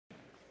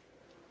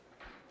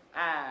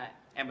I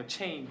am a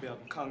chain belt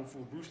in Kung Fu.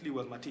 Bruce Lee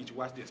was my teacher.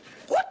 Watch this.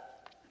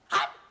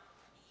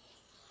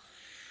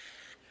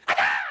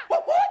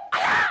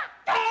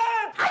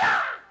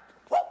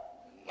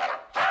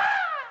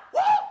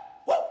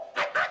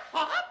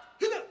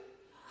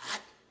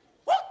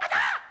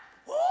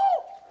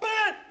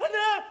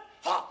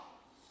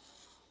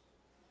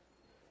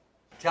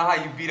 Tell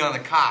how you beat on the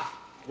cop.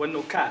 Wasn't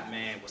no cop,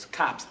 man. It was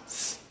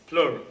cops.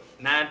 Plural.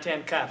 9,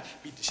 10 cops.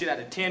 Beat the shit out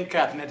of 10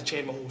 cops and had to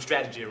change my whole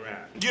strategy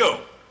around.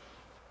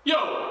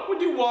 Yo, when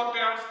you walked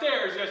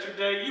downstairs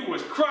yesterday, you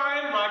was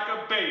crying like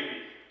a baby.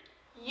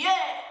 Yeah!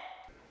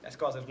 That's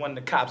cause as one of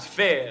the cops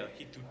fell,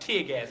 he threw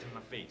tear gas in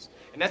my face.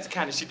 And that's the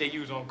kind of shit they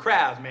use on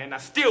crowds, man. I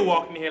still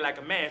walking in here like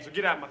a man, so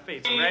get out of my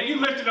face, all right? You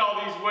lifted all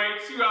these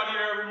weights, you out here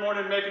every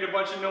morning making a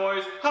bunch of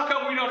noise. How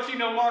come we don't see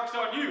no marks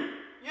on you?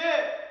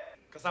 Yeah!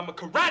 Cause I'm a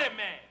karate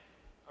man,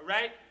 all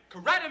right?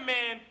 Karate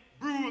man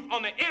bruise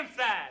on the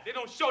inside. They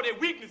don't show their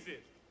weaknesses.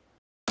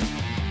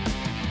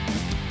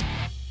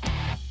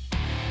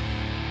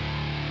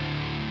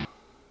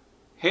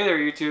 Hey there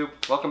YouTube,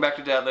 welcome back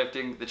to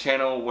DadLifting, the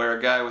channel where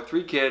a guy with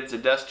 3 kids, a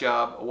desk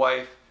job, a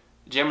wife,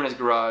 a gym in his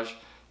garage,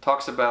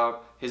 talks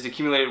about his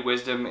accumulated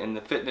wisdom in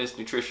the fitness,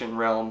 nutrition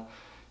realm,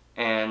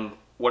 and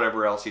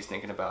whatever else he's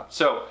thinking about.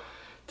 So,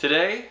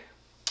 today,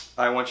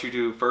 I want you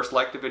to first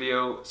like the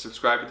video,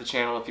 subscribe to the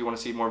channel if you want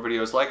to see more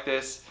videos like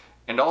this,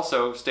 and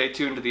also stay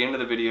tuned to the end of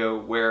the video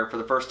where for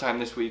the first time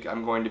this week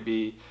I'm going to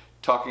be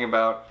talking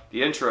about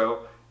the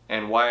intro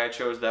and why I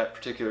chose that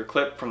particular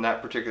clip from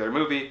that particular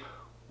movie,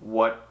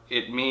 what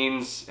it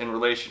means in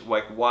relation,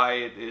 like why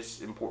it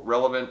is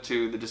relevant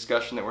to the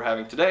discussion that we're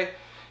having today,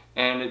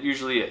 and it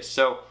usually is.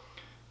 So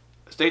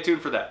stay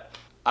tuned for that.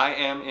 I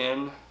am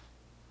in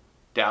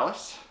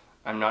Dallas.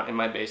 I'm not in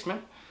my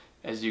basement,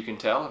 as you can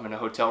tell. I'm in a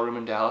hotel room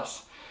in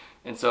Dallas,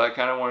 and so I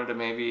kind of wanted to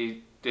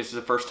maybe, this is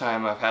the first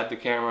time I've had the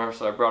camera,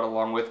 so I brought it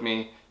along with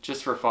me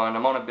just for fun.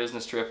 I'm on a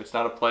business trip. It's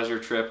not a pleasure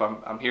trip.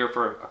 I'm here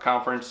for a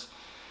conference,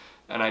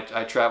 and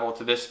I travel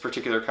to this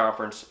particular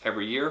conference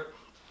every year.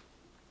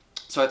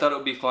 So I thought it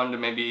would be fun to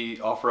maybe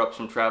offer up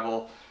some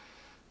travel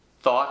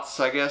thoughts,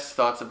 I guess,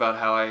 thoughts about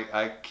how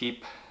I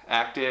keep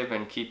active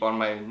and keep on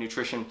my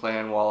nutrition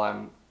plan while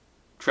I'm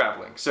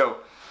traveling. So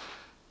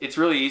it's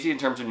really easy in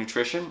terms of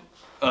nutrition.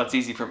 It's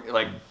easy for me,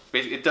 like,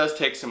 it does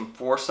take some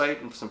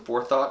foresight and some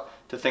forethought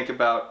to think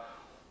about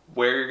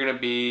where you're going to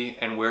be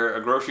and where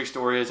a grocery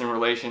store is in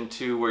relation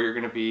to where you're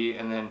going to be,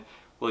 and then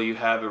will you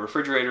have a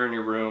refrigerator in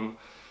your room.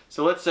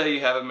 So let's say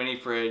you have a mini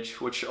fridge,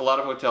 which a lot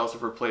of hotels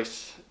have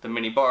replaced the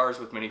mini bars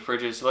with mini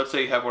fridges. So let's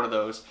say you have one of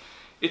those.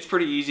 It's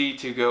pretty easy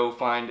to go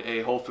find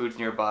a Whole Foods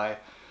nearby.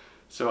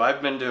 So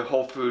I've been to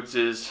Whole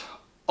Foods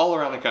all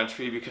around the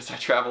country because I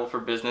travel for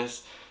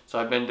business. So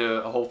I've been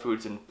to a Whole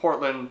Foods in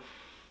Portland,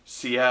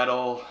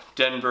 Seattle,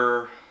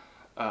 Denver,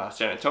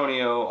 San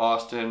Antonio,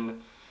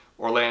 Austin,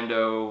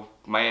 Orlando,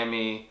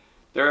 Miami.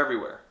 They're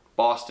everywhere.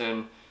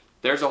 Boston.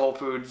 There's a Whole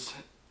Foods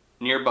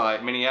nearby.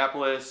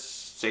 Minneapolis,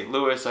 St.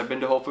 Louis. I've been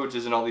to Whole Foods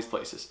in all these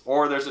places.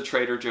 Or there's a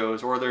Trader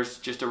Joe's, or there's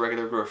just a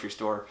regular grocery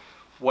store,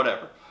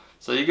 whatever.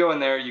 So you go in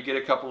there, you get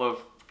a couple of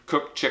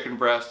cooked chicken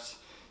breasts,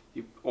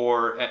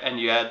 and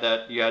you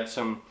add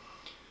some,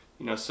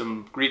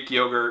 some Greek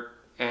yogurt,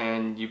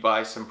 and you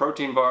buy some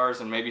protein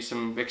bars and maybe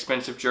some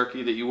expensive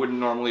jerky that you wouldn't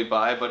normally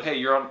buy. But hey,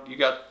 you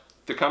got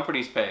the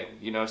company's paying,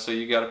 so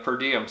you got a per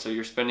diem, so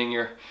you're spending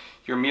your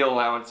meal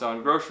allowance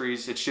on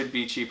groceries. It should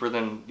be cheaper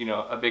than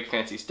a big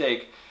fancy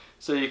steak.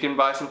 So you can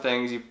buy some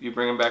things, you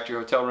bring them back to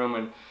your hotel room,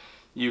 and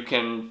you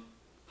can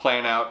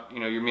plan out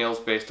your meals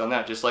based on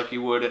that, just like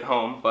you would at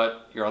home,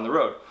 but you're on the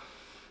road.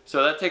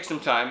 So that takes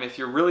some time. If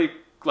you're really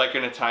like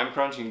in a time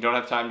crunch and you don't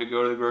have time to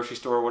go to the grocery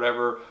store or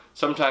whatever,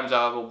 sometimes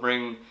I will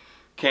bring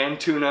canned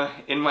tuna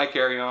in my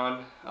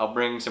carry-on. I'll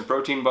bring some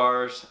protein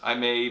bars. I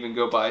may even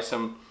go buy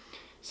some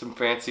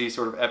fancy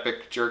sort of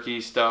epic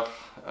jerky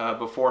stuff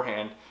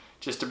beforehand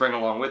just to bring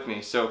along with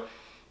me. So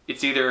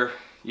it's either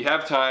you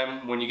have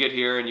time when you get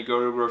here and you go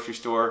to a grocery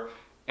store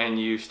and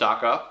you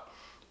stock up,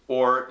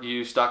 or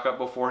you stock up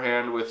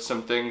beforehand with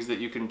some things that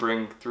you can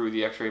bring through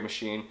the x-ray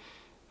machine,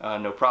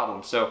 no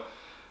problem. So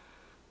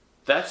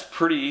that's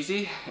pretty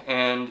easy.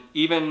 And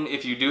even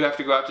if you do have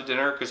to go out to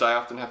dinner, because I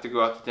often have to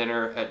go out to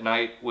dinner at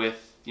night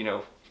with,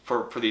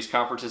 for these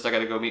conferences, I got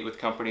to go meet with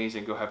companies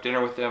and go have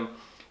dinner with them.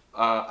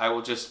 I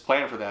will just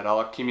plan for that.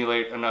 I'll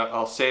accumulate enough,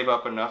 I'll save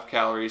up enough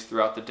calories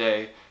throughout the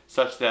day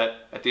such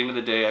that at the end of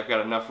the day I've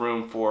got enough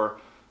room for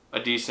a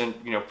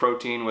decent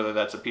protein, whether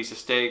that's a piece of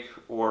steak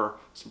or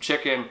some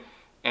chicken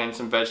and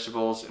some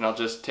vegetables, and I'll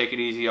just take it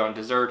easy on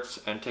desserts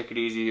and take it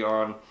easy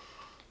on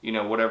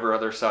whatever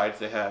other sides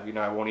they have.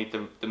 I won't eat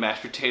the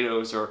mashed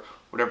potatoes or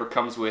whatever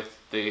comes with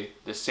the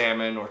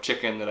salmon or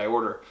chicken that I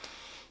order.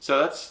 So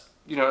that's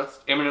that's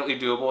eminently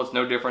doable. It's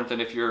no different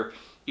than if you're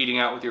eating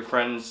out with your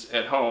friends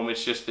at home.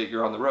 It's just that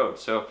you're on the road.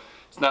 So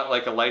it's not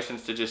like a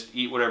license to just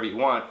eat whatever you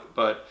want,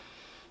 but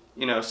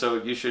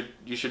so you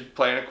should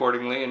plan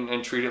accordingly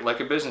and treat it like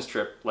a business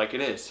trip, like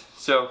it is.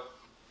 So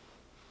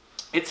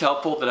it's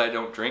helpful that I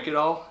don't drink at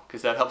all,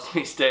 because that helps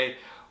me stay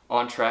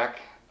on track.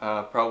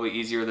 probably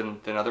easier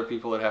than other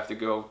people that have to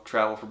go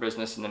travel for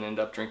business and then end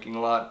up drinking a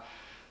lot.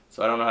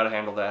 So I don't know how to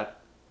handle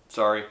that.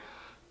 Sorry.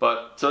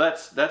 But so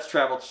that's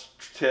travel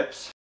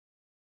tips.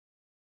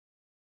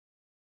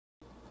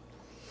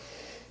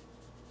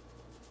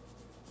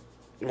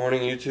 Good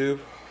morning, YouTube.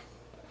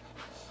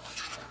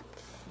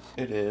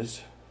 It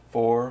is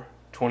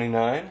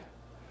 4:29.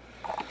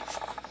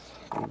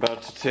 I'm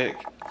about to take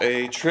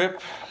a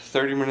trip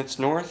 30 minutes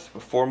north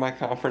before my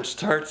conference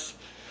starts,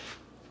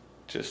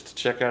 just to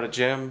check out a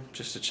gym,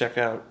 just to check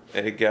out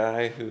a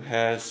guy who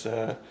has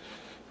a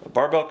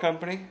barbell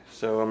company.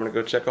 So I'm gonna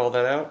go check all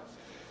that out.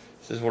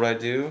 This is what I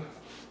do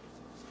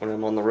when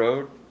I'm on the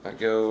road. I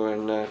go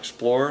and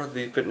explore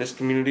the fitness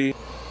community.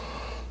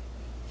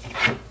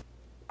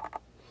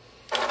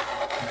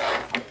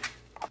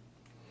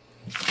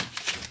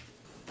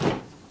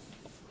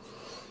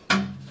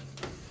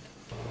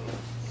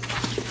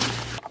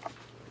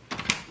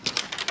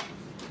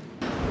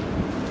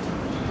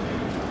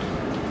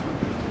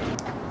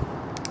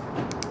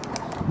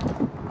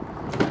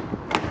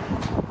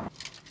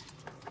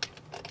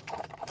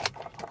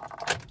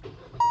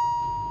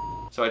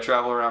 So I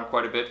travel around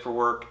quite a bit for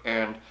work,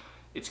 and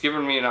it's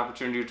given me an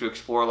opportunity to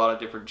explore a lot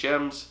of different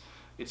gyms.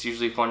 It's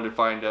usually fun to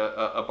find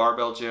a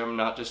barbell gym,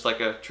 not just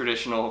like a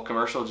traditional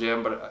commercial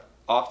gym, but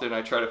often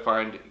I try to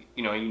find,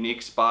 you know, a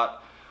unique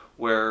spot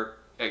where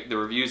the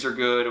reviews are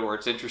good, or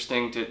it's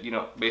interesting to, you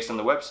know, based on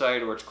the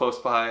website, or it's close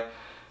by.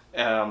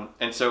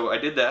 And so I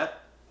did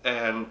that,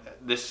 and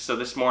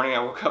this morning I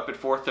woke up at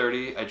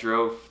 4:30. I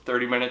drove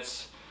 30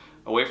 minutes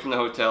away from the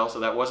hotel,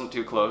 so that wasn't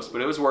too close, but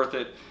it was worth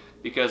it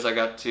because I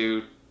got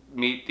to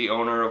meet the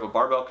owner of a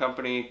barbell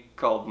company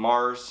called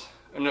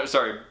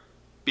BATL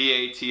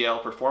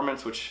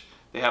Performance, which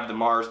they have the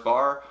Mars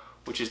bar,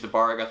 which is the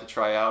bar I got to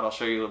try out. I'll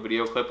show you a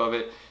video clip of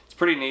it. It's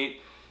pretty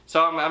neat.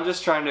 So I'm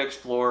just trying to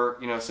explore,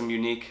 you know, some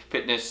unique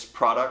fitness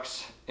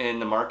products in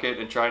the market,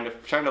 and trying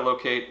to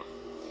locate,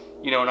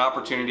 you know, an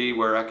opportunity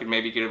where I could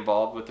maybe get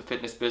involved with the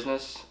fitness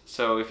business.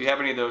 So if you have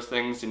any of those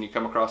things and you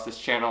come across this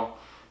channel,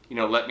 you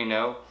know, let me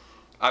know.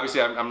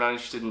 Obviously, I'm not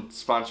interested in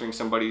sponsoring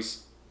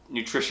somebody's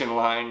nutrition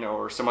line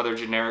or some other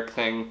generic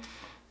thing,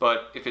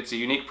 but if it's a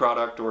unique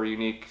product or a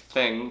unique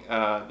thing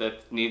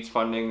that needs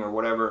funding or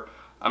whatever,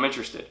 I'm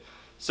interested.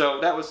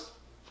 So that was,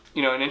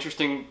 you know, an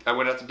interesting. I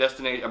went out to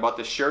Destination. I bought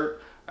this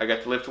shirt. I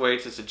got to lift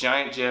weights. It's a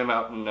giant gym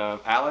out in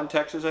Allen,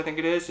 Texas, I think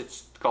it is.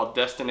 It's called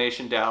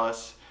Destination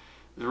Dallas.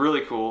 It's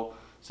really cool.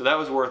 So that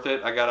was worth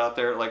it. I got out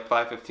there at like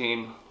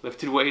 5:15,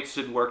 lifted weights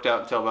and worked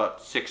out until about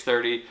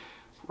 6:30.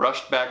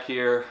 Rushed back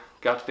here,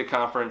 got to the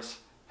conference,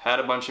 had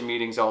a bunch of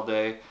meetings all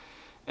day.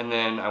 And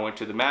then I went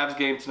to the Mavs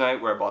game tonight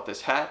where I bought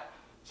this hat.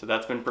 So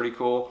that's been pretty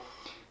cool.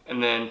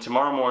 And then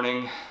tomorrow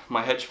morning,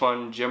 my hedge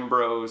fund gym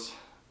bros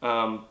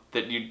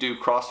that you do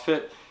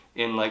CrossFit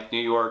in like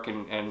New York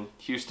and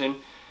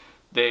Houston,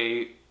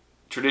 they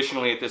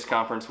traditionally at this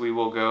conference, we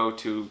will go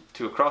to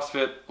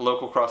a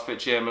local CrossFit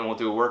gym, and we'll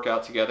do a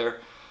workout together.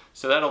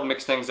 So that'll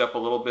mix things up a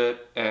little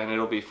bit, and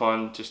it'll be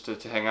fun just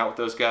to hang out with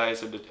those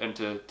guys and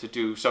to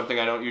do something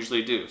I don't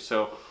usually do.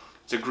 So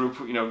it's a group,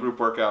 you know, group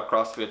workout.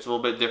 CrossFit. It's a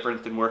little bit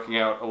different than working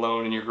out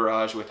alone in your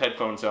garage with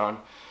headphones on,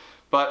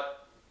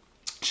 but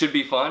it should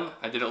be fun.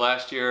 I did it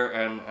last year,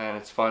 and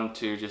it's fun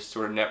to just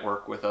sort of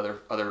network with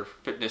other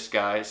fitness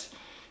guys,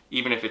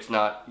 even if it's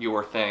not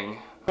your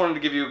thing. I wanted to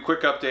give you a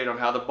quick update on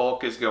how the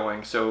bulk is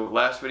going. So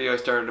last video I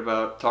started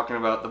talking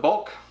about the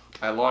bulk.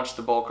 I launched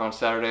the bulk on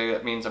Saturday.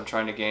 That means I'm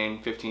trying to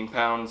gain 15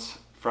 pounds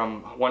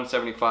from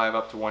 175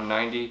 up to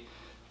 190.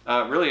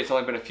 Really, it's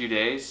only been a few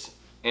days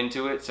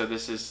into it, so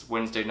this is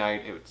Wednesday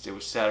night. It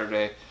was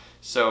Saturday,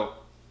 so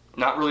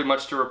not really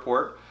much to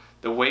report.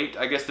 The weight,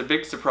 I guess the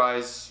big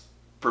surprise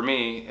for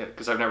me,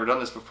 because I've never done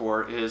this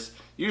before, is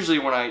usually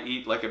when I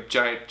eat like a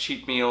giant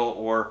cheat meal,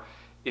 or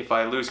if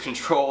I lose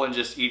control and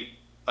just eat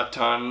a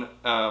ton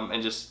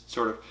and just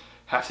sort of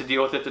have to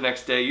deal with it the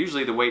next day,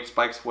 usually the weight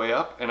spikes way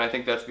up, and I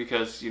think that's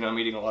because, you know, I'm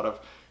eating a lot of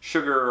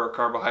sugar or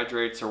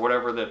carbohydrates or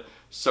whatever that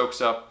soaks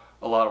up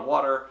a lot of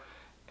water,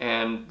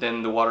 and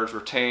then the water's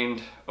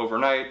retained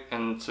overnight,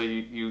 and so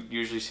you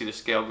usually see the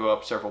scale go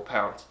up several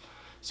pounds.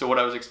 So what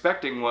I was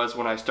expecting was,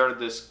 when I started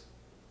this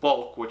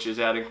bulk, which is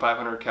adding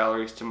 500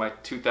 calories to my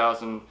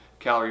 2,000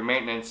 calorie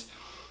maintenance,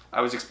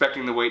 I was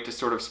expecting the weight to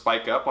sort of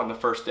spike up on the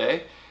first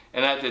day,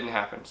 and that didn't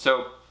happen.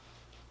 So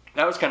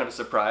that was kind of a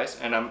surprise,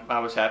 and I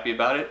was happy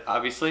about it,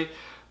 obviously,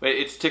 but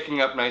it's ticking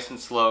up nice and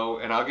slow,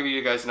 and I'll give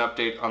you guys an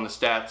update on the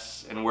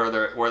stats and where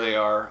they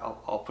are.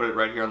 I'll put it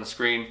right here on the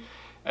screen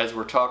as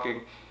we're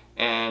talking,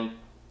 and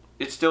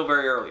it's still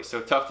very early,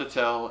 so tough to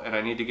tell, and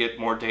I need to get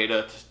more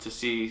data to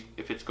see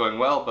if it's going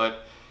well,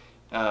 but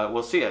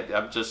we'll see.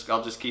 I'll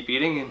just keep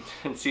eating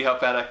and see how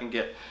fat I can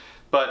get.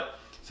 But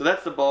so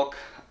that's the bulk.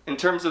 In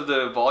terms of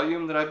the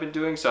volume that I've been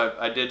doing, so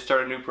I did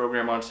start a new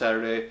program on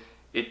Saturday.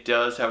 It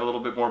does have a little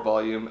bit more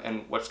volume,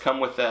 and what's come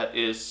with that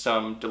is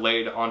some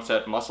delayed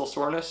onset muscle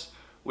soreness,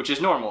 which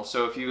is normal.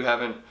 So if you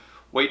haven't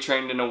weight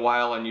trained in a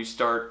while and you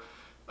start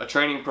a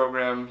training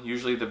program,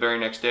 usually the very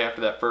next day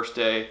after that first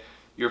day,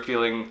 you're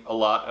feeling a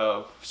lot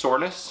of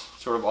soreness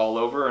sort of all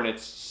over, and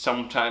it's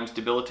sometimes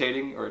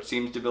debilitating, or it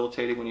seems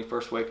debilitating when you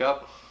first wake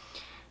up.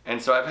 And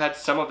so I've had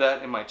some of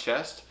that in my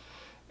chest,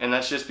 and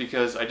that's just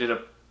because I did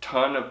a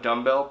ton of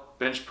dumbbell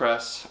bench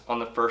press on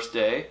the first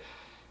day.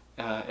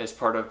 As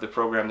part of the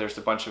program, there's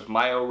a bunch of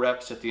myo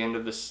reps at the end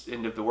of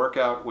the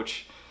workout,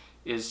 which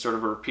is sort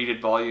of a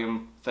repeated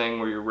volume thing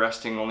where you're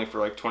resting only for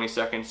like 20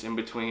 seconds in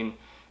between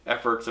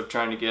efforts of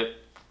trying to get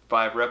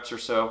 5 reps or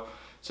so.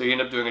 So you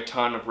end up doing a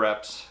ton of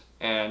reps,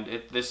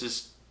 and this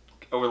is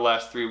over the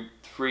last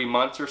three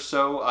months or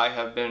so. I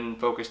have been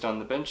focused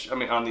on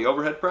on the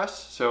overhead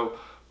press. So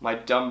my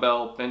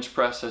dumbbell bench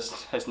press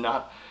has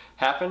not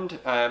happened.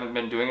 I haven't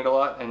been doing it a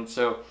lot, and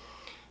so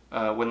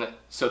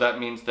so that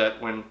means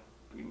that when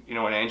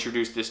I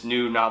introduce this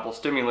new novel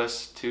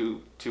stimulus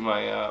to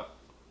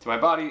my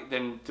body,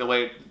 then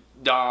delayed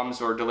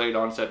DOMS, or delayed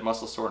onset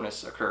muscle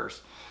soreness,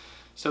 occurs.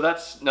 So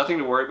that's nothing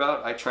to worry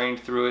about. I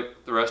trained through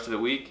it the rest of the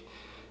week,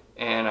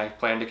 and I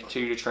plan to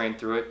continue to train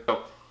through it.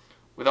 So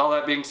with all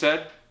that being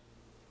said,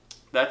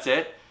 that's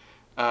it.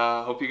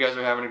 Hope you guys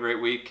are having a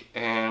great week,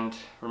 and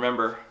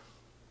remember,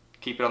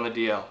 keep it on the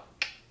DL.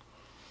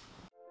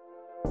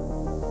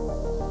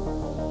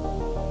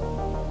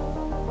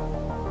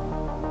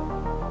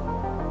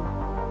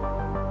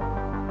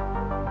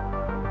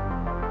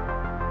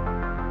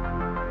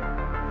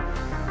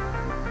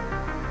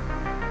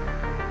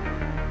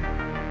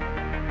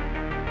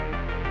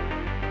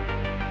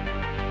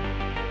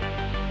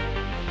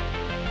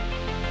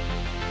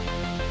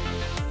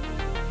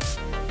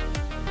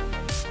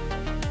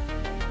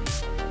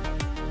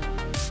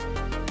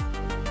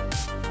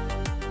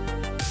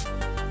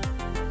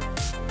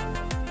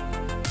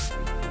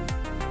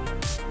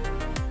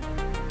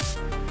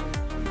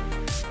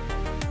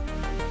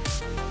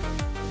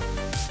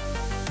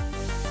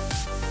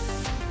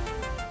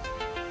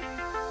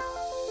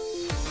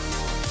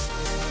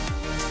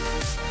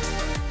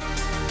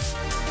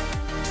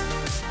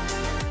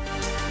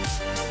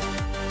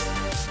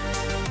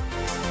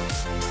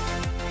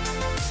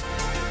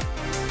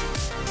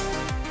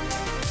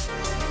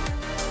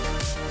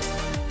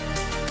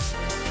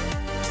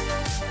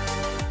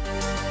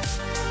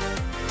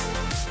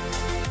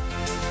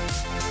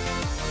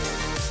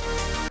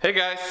 Hey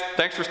guys,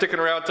 thanks for sticking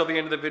around till the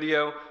end of the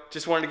video.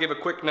 Just wanted to give a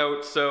quick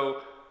note.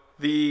 So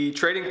the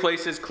Trading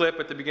Places clip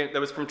at the beginning, that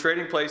was from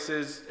Trading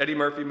Places, Eddie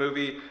Murphy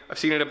movie. I've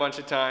seen it a bunch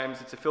of times.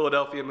 It's a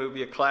Philadelphia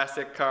movie, a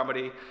classic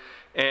comedy.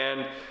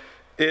 And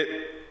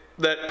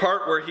that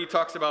part where he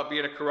talks about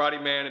being a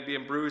karate man and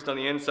being bruised on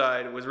the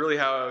inside was really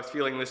how I was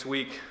feeling this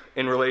week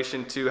in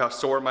relation to how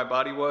sore my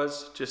body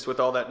was, just with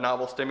all that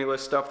novel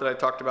stimulus stuff that I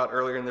talked about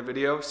earlier in the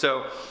video.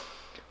 So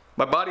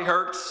my body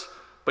hurts,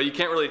 but you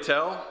can't really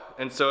tell.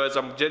 And so as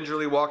I'm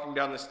gingerly walking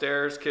down the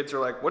stairs, kids are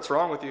like, "What's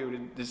wrong with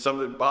you? Did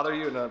something bother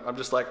you?" And I'm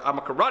just like, "I'm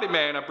a karate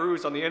man, I'm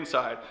bruised on the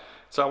inside."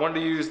 So I wanted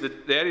to use the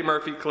Eddie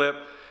Murphy clip,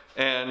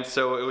 and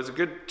so it was a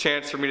good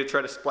chance for me to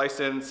try to splice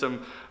in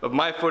some of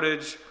my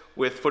footage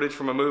with footage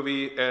from a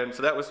movie, and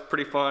so that was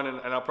pretty fun,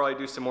 and I'll probably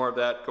do some more of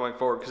that going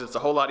forward, because it's a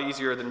whole lot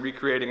easier than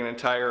recreating an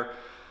entire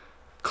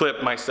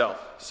clip myself.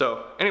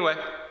 So anyway,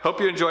 hope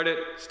you enjoyed it.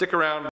 Stick around.